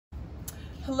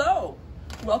Hello,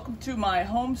 welcome to my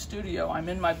home studio. I'm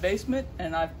in my basement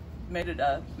and I've made it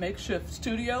a makeshift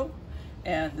studio,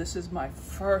 and this is my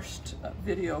first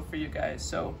video for you guys.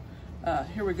 So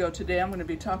here we go. Today I'm going to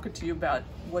be talking to you about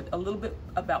a little bit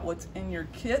about what's in your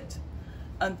kit.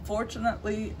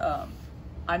 Unfortunately,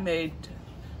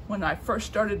 when I first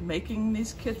started making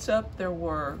these kits up, there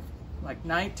were like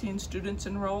 19 students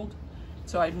enrolled.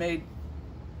 So I made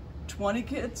 20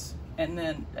 kits and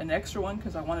then an extra one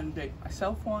because I wanted to make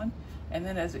myself one. And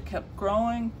then as it kept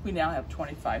growing, we now have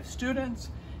 25 students,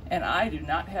 and I do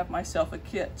not have myself a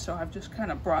kit. So I've just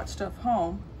kind of brought stuff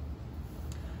home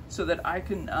so that I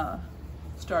can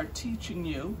start teaching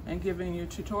you and giving you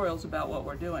tutorials about what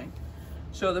we're doing.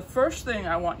 So the first thing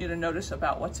I want you to notice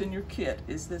about what's in your kit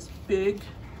is this big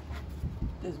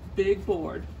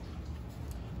board.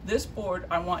 This board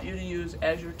I want you to use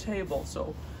as your table.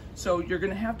 So you're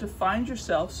going to have to find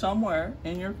yourself somewhere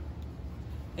in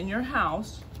your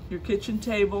house, your kitchen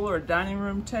table or a dining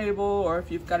room table, or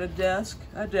if you've got a desk.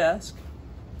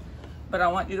 But I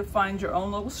want you to find your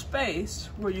own little space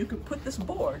where you can put this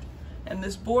board. And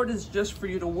this board is just for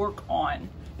you to work on.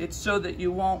 It's so that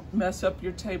you won't mess up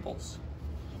your tables.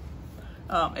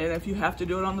 And if you have to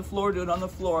do it on the floor, do it on the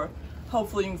floor.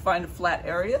 Hopefully you can find a flat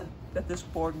area that this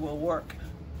board will work.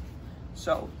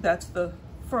 So that's the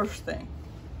first thing.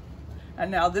 And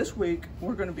now this week,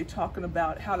 we're going to be talking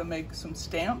about how to make some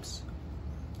stamps,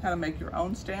 how to make your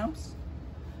own stamps,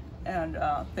 and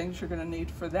things you're going to need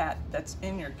for that that's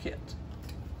in your kit.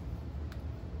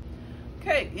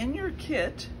 Okay, in your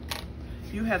kit,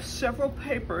 you have several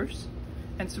papers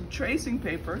and some tracing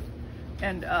paper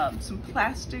and some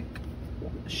plastic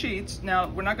sheets. Now,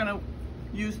 we're not going to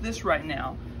use this right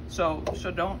now, so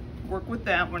don't work with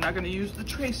that. We're not going to use the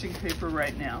tracing paper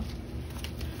right now.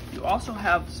 You also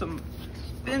have some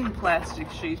thin plastic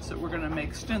sheets that we're going to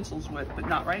make stencils with, but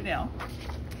not right now.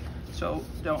 So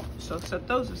set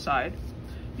those aside.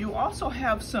 You also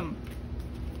have some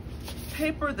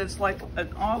paper that's like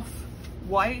an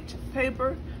off-white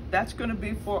paper. That's going to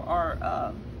be for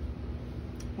our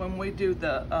when we do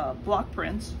the block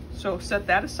prints. So set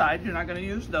that aside. You're not going to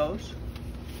use those.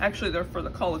 Actually, they're for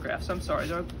the collagraphs. I'm sorry,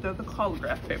 they're the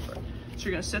collagraph paper. So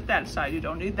you're going to set that aside. You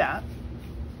don't need that.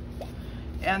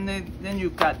 And then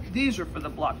you've got, these are for the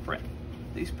block print.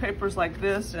 These papers like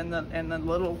this and the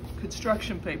little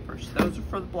construction papers, those are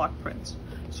for the block prints.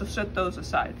 So set those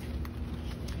aside.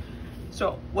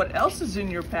 So what else is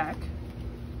in your pack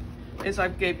is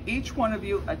I've gave each one of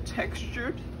you a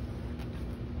textured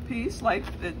piece, like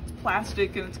it's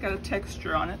plastic and it's got a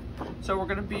texture on it. So we're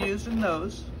gonna be using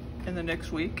those in the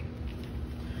next week.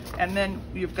 And then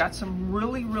you've got some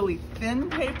really, really thin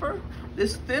paper.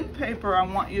 This thin paper I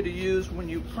want you to use when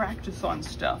you practice on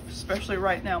stuff, especially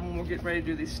right now when we're getting ready to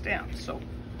do these stamps.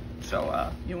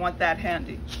 So you want that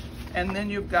handy. And then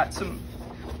you've got some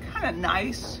kind of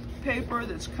nice paper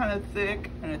that's kind of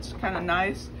thick and it's kind of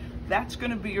nice. That's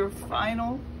gonna be your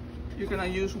final, you're gonna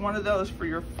use one of those for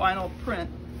your final print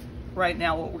right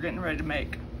now, what we're getting ready to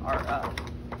make, our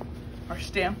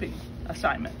stamping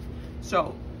assignment.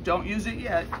 So don't use it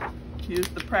yet. Use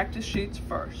the practice sheets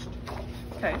first.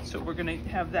 Okay, so we're gonna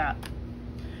have that.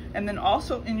 And then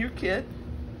also in your kit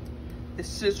is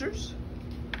scissors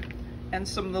and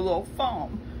some of the little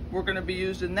foam. We're gonna be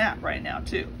using that right now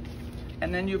too.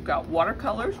 And then you've got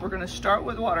watercolors. We're gonna start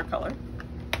with watercolor.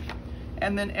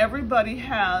 And then everybody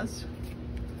has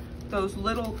those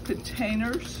little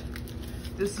containers.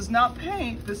 This is not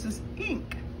paint, this is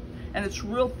ink. And it's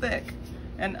real thick.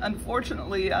 And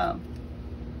unfortunately,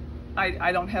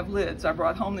 I don't have lids. I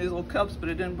brought home these little cups, but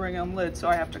I didn't bring them lids, so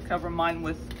I have to cover mine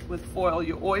with foil.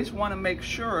 You always want to make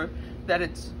sure that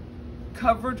it's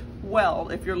covered well.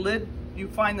 If your lid, you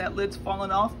find that lid's falling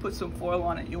off, put some foil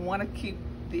on it. You want to keep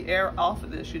the air off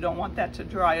of this. You don't want that to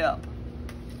dry up.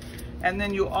 And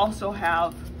then you also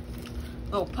have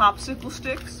little popsicle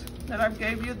sticks that I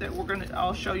gave you that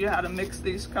I'll show you how to mix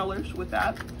these colors with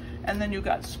that. And then you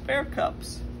got spare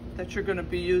cups that you're going to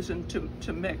be using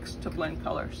to mix, to blend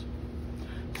colors.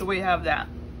 So we have that.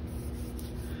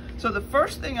 So the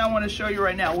first thing I want to show you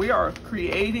right now, we are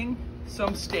creating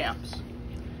some stamps.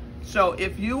 So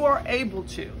if you are able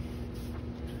to,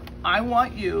 I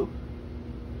want you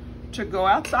to go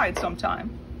outside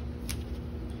sometime,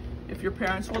 if your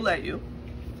parents will let you,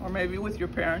 or maybe with your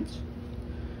parents.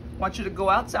 I want you to go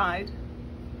outside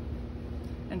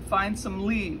and find some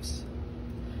leaves.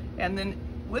 And then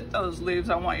with those leaves,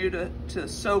 I want you to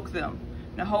soak them.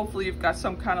 Now hopefully you've got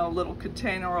some kind of little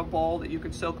container or bowl that you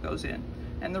can soak those in.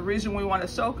 And the reason we want to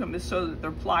soak them is so that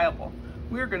they're pliable.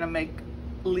 We're going to make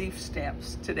leaf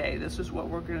stamps today. This is what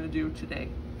we're going to do today.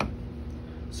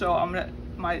 So I'm going to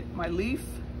my leaf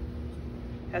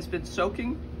has been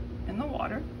soaking in the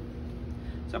water.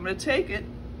 So I'm going to take it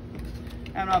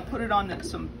and I'll put it on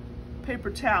some paper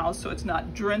towels so it's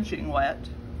not drenching wet.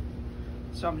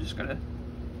 So I'm just going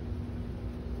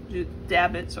to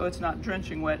dab it so it's not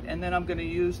drenching wet, and then I'm going to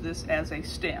use this as a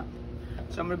stamp.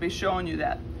 So I'm going to be showing you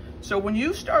that. So when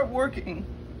you start working,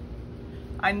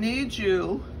 I need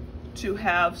you to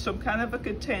have some kind of a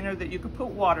container that you can put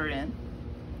water in.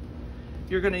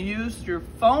 You're going to use your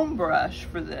foam brush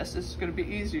for this. This is going to be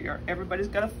easier. Everybody's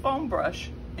got a foam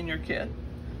brush in your kit,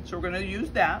 so we're going to use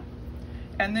that.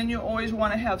 And then you always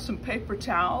want to have some paper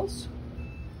towels.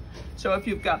 So if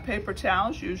you've got paper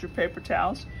towels, use your paper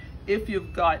towels. If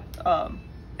you've got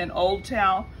an old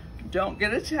towel, don't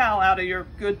get a towel out of your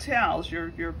good towels.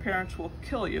 Your parents will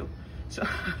kill you.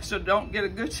 So don't get a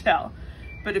good towel.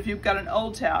 But if you've got an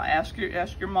old towel, ask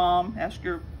your mom, ask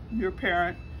your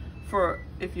parent for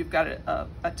if you've got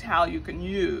a towel you can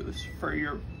use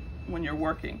for when you're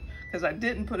working. Because I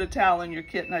didn't put a towel in your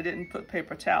kit and I didn't put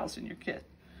paper towels in your kit.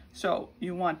 So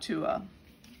you want to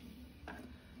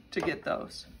get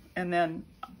those. And then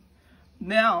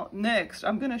now next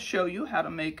I'm going to show you how to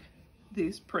make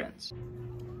these prints.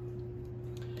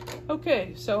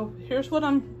 Okay, so here's what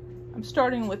I'm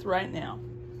starting with right now.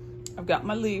 I've got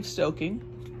my leaves soaking.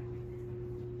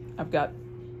 I've got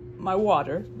my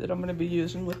water that I'm going to be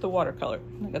using with the watercolor.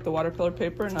 I got the watercolor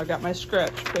paper, and I got my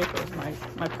scratch paper,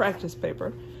 my practice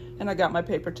paper, and I got my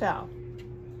paper towel.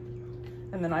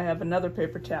 And then I have another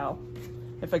paper towel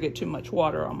if I get too much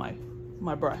water on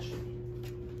my brush.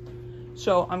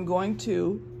 So I'm going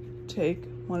to take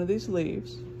one of these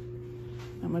leaves.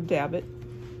 I'm going to dab it.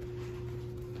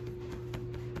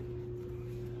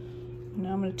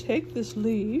 Now I'm going to take this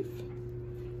leaf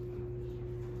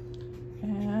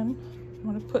and I'm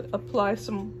going to apply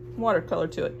some watercolor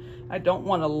to it. I don't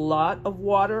want a lot of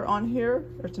water on here,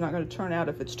 or it's not going to turn out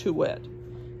if it's too wet.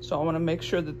 So I want to make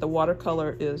sure that the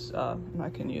watercolor is, and I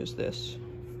can use this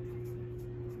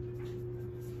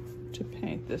to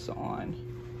paint this on.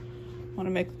 I want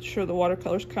to make sure the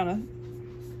watercolor's kind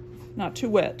of not too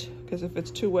wet, because if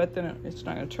it's too wet, then it's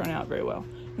not going to turn out very well.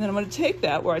 And then I'm going to take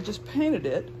that where I just painted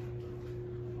it,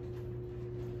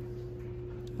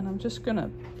 and I'm just going to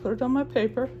put it on my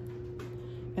paper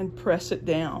and press it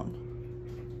down.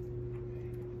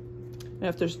 Now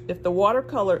if the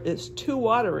watercolor is too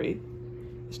watery,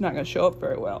 it's not going to show up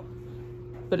very well.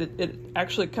 But it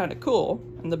actually kind of cool,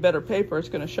 and the better paper is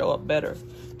going to show up better.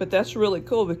 But that's really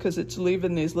cool because it's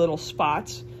leaving these little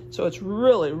spots, so it's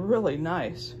really, really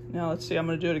nice. Now let's see, I'm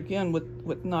going to do it again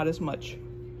with not as much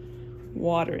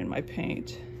water in my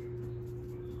paint.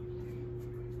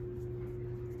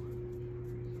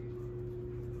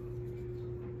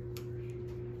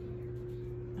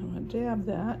 Dab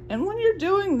that. And when you're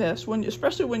doing this,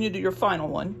 especially when you do your final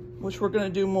one, which we're going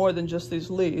to do more than just these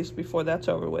leaves before that's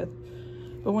over with,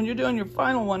 but when you're doing your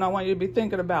final one, I want you to be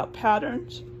thinking about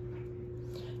patterns,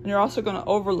 and you're also going to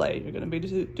overlay. You're going to be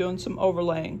doing some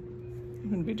overlaying.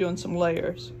 You're going to be doing some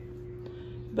layers,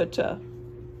 but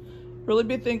really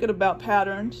be thinking about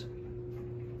patterns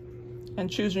and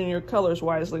choosing your colors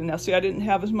wisely. Now see, I didn't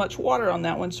have as much water on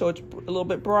that one, so it's a little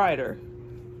bit brighter.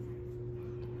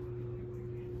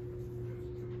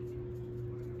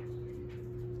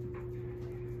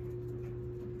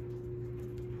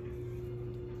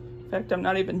 In fact, I'm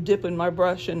not even dipping my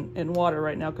brush in water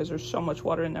right now because there's so much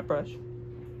water in that brush.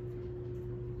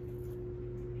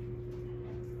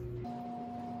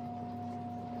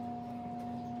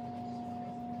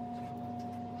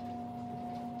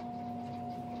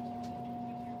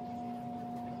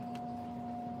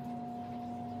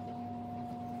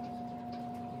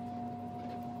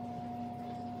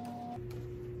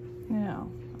 Now,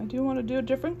 I do want to do a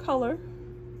different color.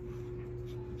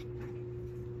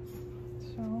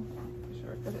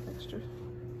 Got it extra.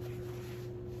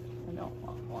 I don't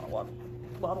want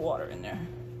a lot of water in there.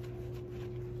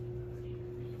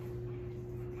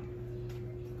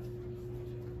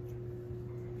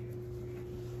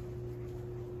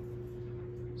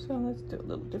 So let's do a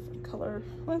little different color.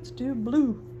 Let's do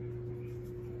blue.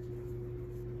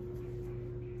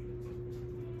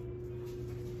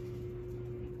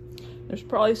 There's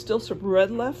probably still some red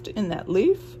left in that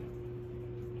leaf,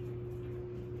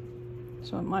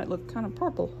 so it might look kind of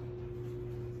purple,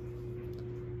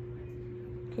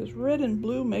 because red and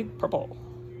blue make purple.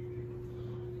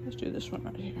 Let's do this one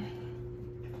right here.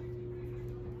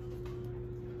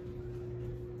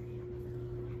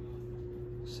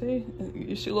 See,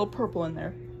 you see a little purple in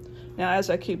there. Now as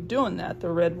I keep doing that, the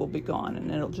red will be gone and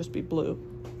it'll just be blue.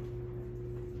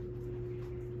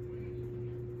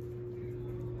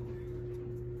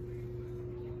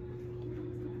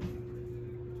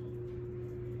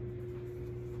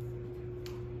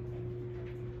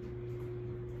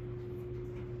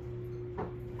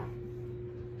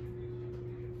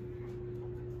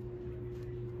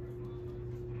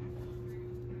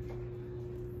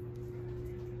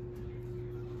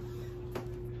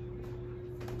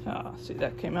 Ah, see,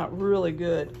 that came out really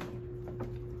good.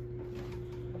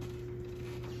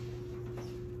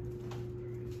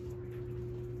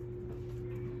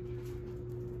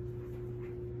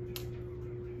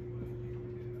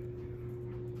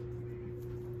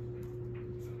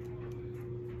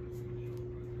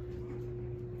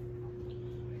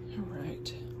 All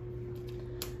right.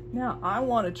 Now I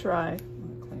want to try, I'm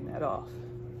going to clean that off.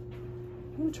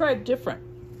 I'm going to try a different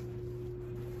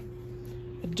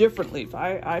leaf.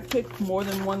 I picked more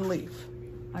than one leaf.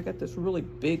 I got this really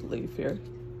big leaf here.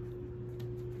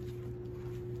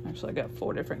 Actually, I got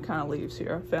 4 different kind of leaves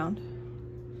here I found.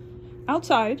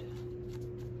 Outside.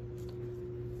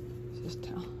 This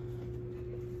towel.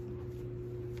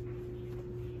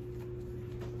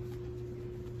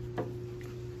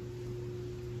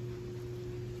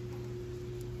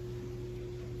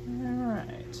 All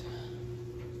right.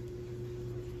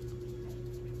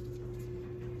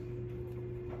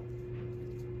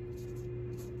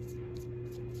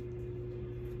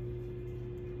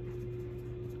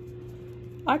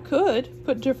 I could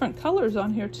put different colors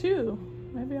on here too.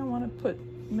 Maybe I want to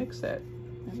mix that.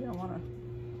 Maybe I want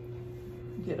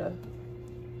to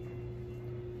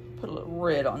put a little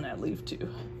red on that leaf too.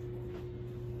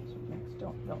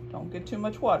 So don't get too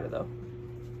much water though.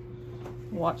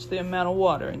 Watch the amount of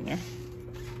water in there.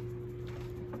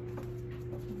 I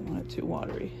don't want it too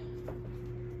watery.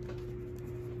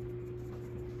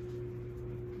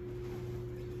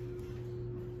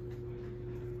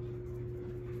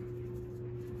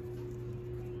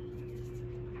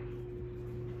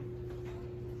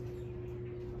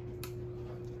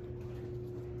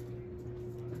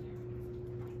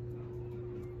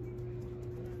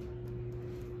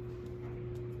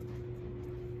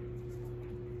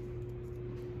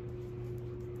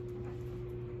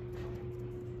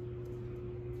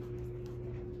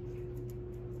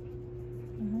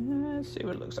 Let's see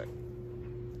what it looks like.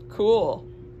 Cool.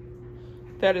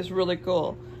 That is really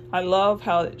cool. I love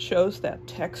how it shows that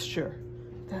texture.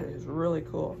 That is really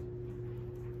cool.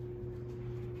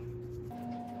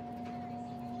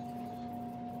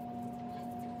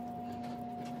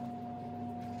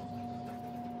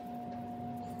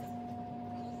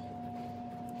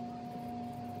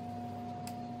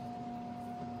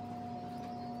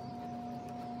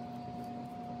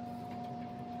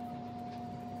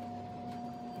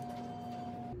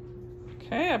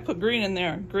 Okay, I put green in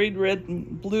there. Green, red,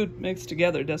 and blue mixed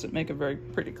together doesn't make a very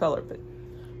pretty color,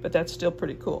 but that's still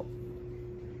pretty cool.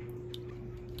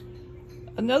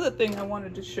 Another thing I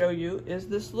wanted to show you is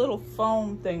this little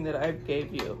foam thing that I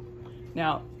gave you.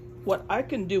 Now, what I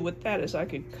can do with that is I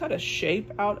can cut a shape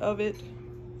out of it.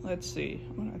 Let's see,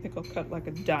 I think I'll cut like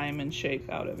a diamond shape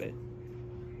out of it.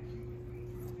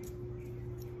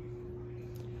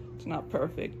 It's not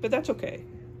perfect, but that's okay.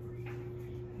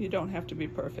 You don't have to be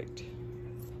perfect.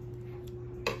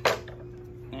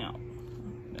 Now,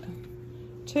 I'm gonna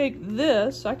take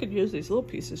this. I could use these little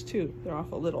pieces too. They're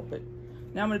off a little bit.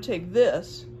 Now I'm gonna take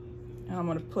this and I'm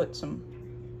gonna put some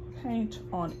paint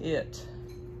on it.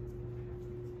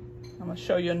 I'm gonna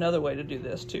show you another way to do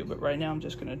this too, but right now I'm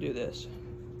just gonna do this.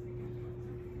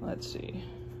 Let's see.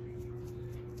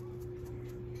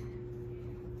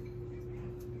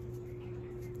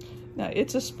 Now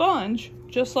it's a sponge,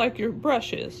 just like your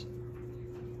brush is.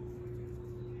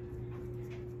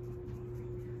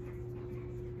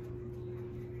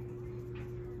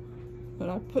 But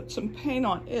I put some paint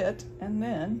on it and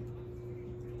then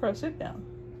press it down.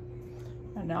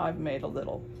 And now I've made a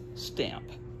little stamp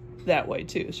that way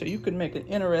too. So you can make an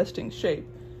interesting shape.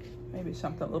 Maybe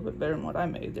something a little bit better than what I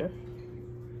made there.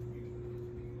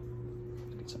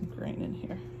 Get some grain in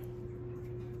here.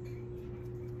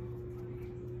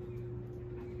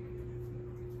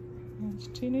 It's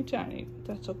teeny tiny,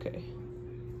 but that's okay.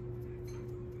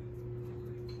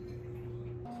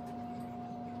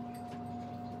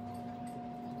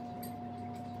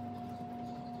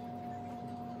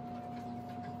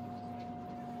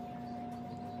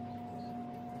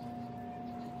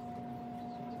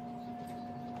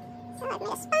 So I've made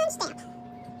a sponge stamp.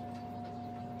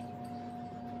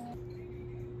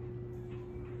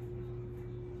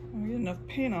 I get enough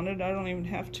paint on it, I don't even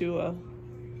have to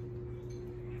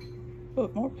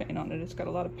put more paint on it. It's got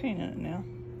a lot of paint in it now.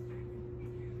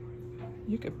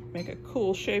 You could make a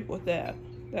cool shape with that.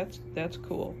 That's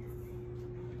cool.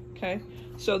 Okay,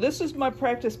 so this is my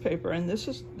practice paper, and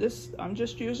I'm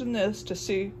just using this to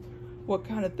see what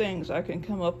kind of things I can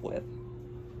come up with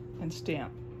and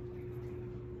stamp.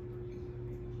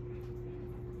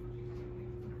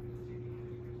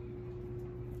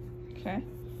 Okay.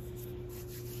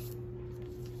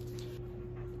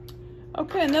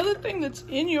 Okay, another thing that's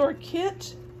in your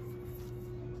kit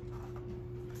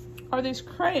are these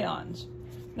crayons.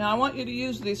 Now I want you to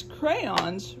use these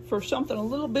crayons for something a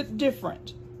little bit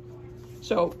different.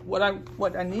 So what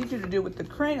I need you to do with the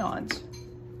crayons,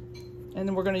 and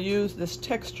then we're going to use this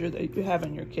texture that you have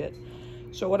in your kit.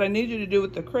 So what I need you to do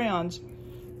with the crayons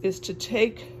is to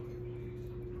take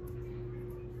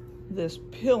this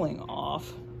peeling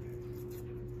off.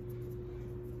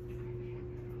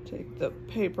 Take the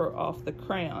paper off the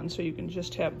crayon so you can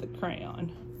just have the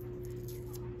crayon.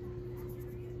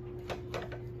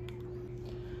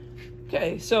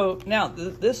 Okay, so now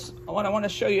what I want to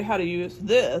show you how to use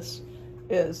this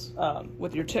is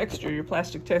with your texture, your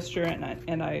plastic texture,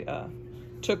 and I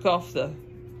took off the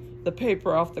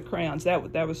paper off the crayons.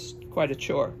 That was quite a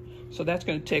chore, so that's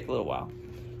going to take a little while.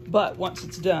 But once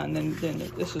it's done, then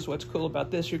this is what's cool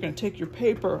about this. You're going to take your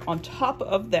paper on top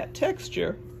of that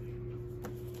texture,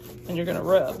 and you're going to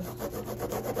rub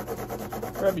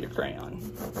your crayon.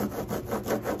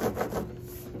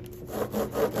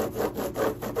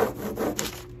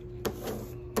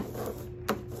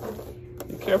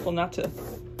 Be careful not to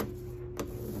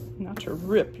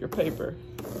rip your paper.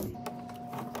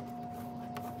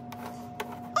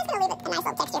 That's going to leave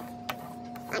a nice little texture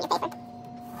on your paper.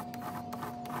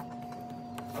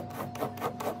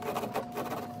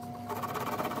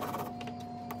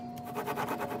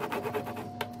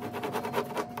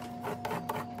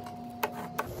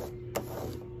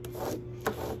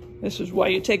 This is why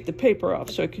you take the paper off,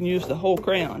 so it can use the whole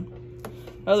crayon.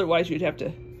 Otherwise, you'd have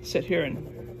to sit here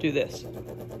and do this,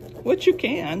 which you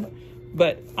can,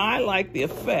 but I like the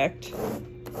effect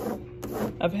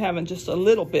of having just a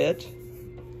little bit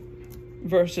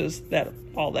versus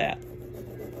all that.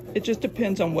 It just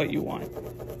depends on what you want.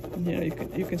 You know,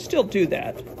 you can still do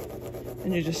that,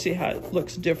 and you just see how it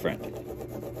looks different.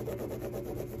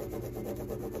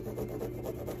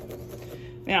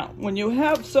 Now, when you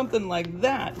have something like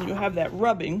that, and you have that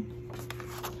rubbing,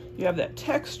 you have that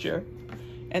texture,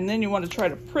 and then you want to try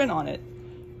to print on it,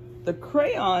 the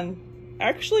crayon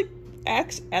actually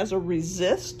acts as a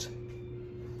resist,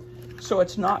 so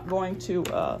it's not going to,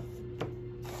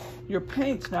 your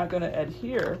paint's not going to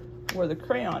adhere where the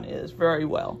crayon is very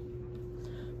well.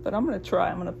 But I'm going to try,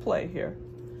 I'm going to play here.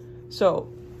 So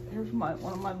here's one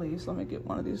of my leaves. Let me get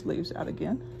one of these leaves out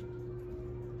again.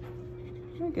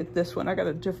 Let me get this one. I got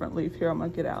a different leaf here I'm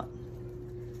going to get out.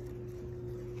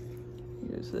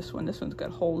 Use this one. This one's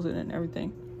got holes in it and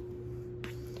everything.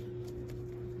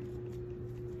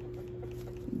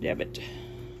 Dab it.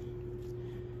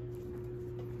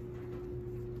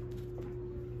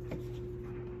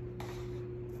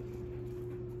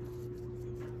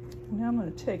 Now I'm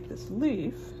going to take this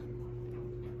leaf,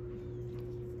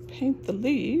 paint the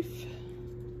leaf,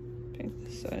 paint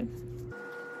this side.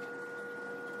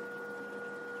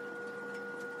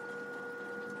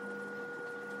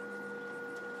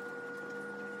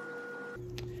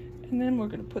 And then we're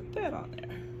going to put that on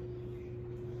there.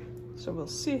 So we'll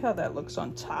see how that looks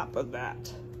on top of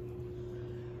that.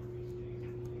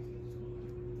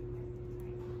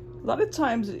 A lot of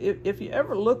times, if you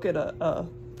ever look at a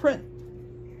print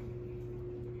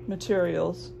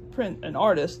materials, an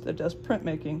artist that does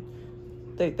printmaking,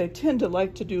 they tend to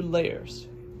like to do layers.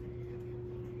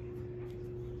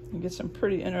 You get some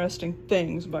pretty interesting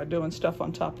things by doing stuff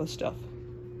on top of stuff.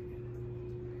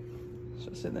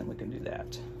 So then we can do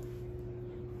that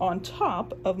on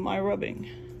top of my rubbing.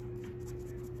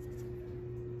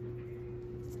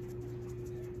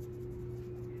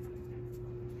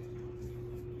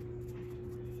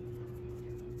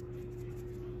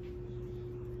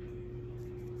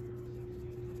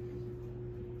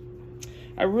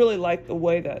 I really like the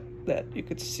way that you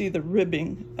could see the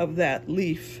ribbing of that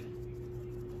leaf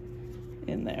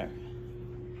in there.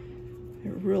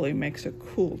 It really makes a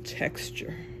cool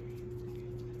texture.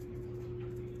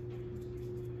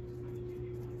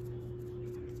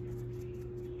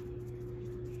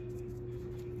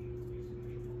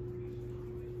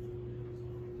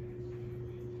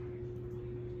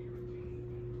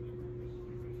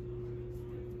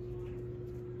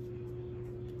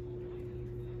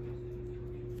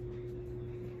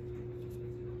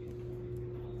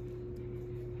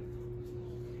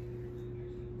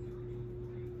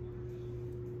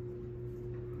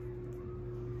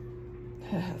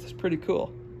 That's pretty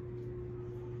cool.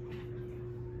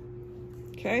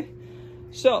 Okay,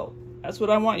 so that's what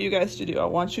I want you guys to do. I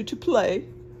want you to play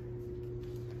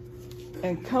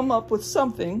and come up with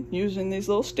something using these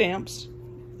little stamps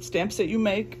that you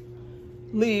make,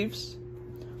 leaves,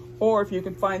 or if you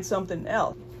can find something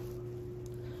else.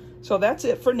 So that's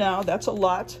it for now. That's a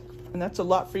lot, and that's a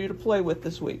lot for you to play with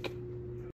this week.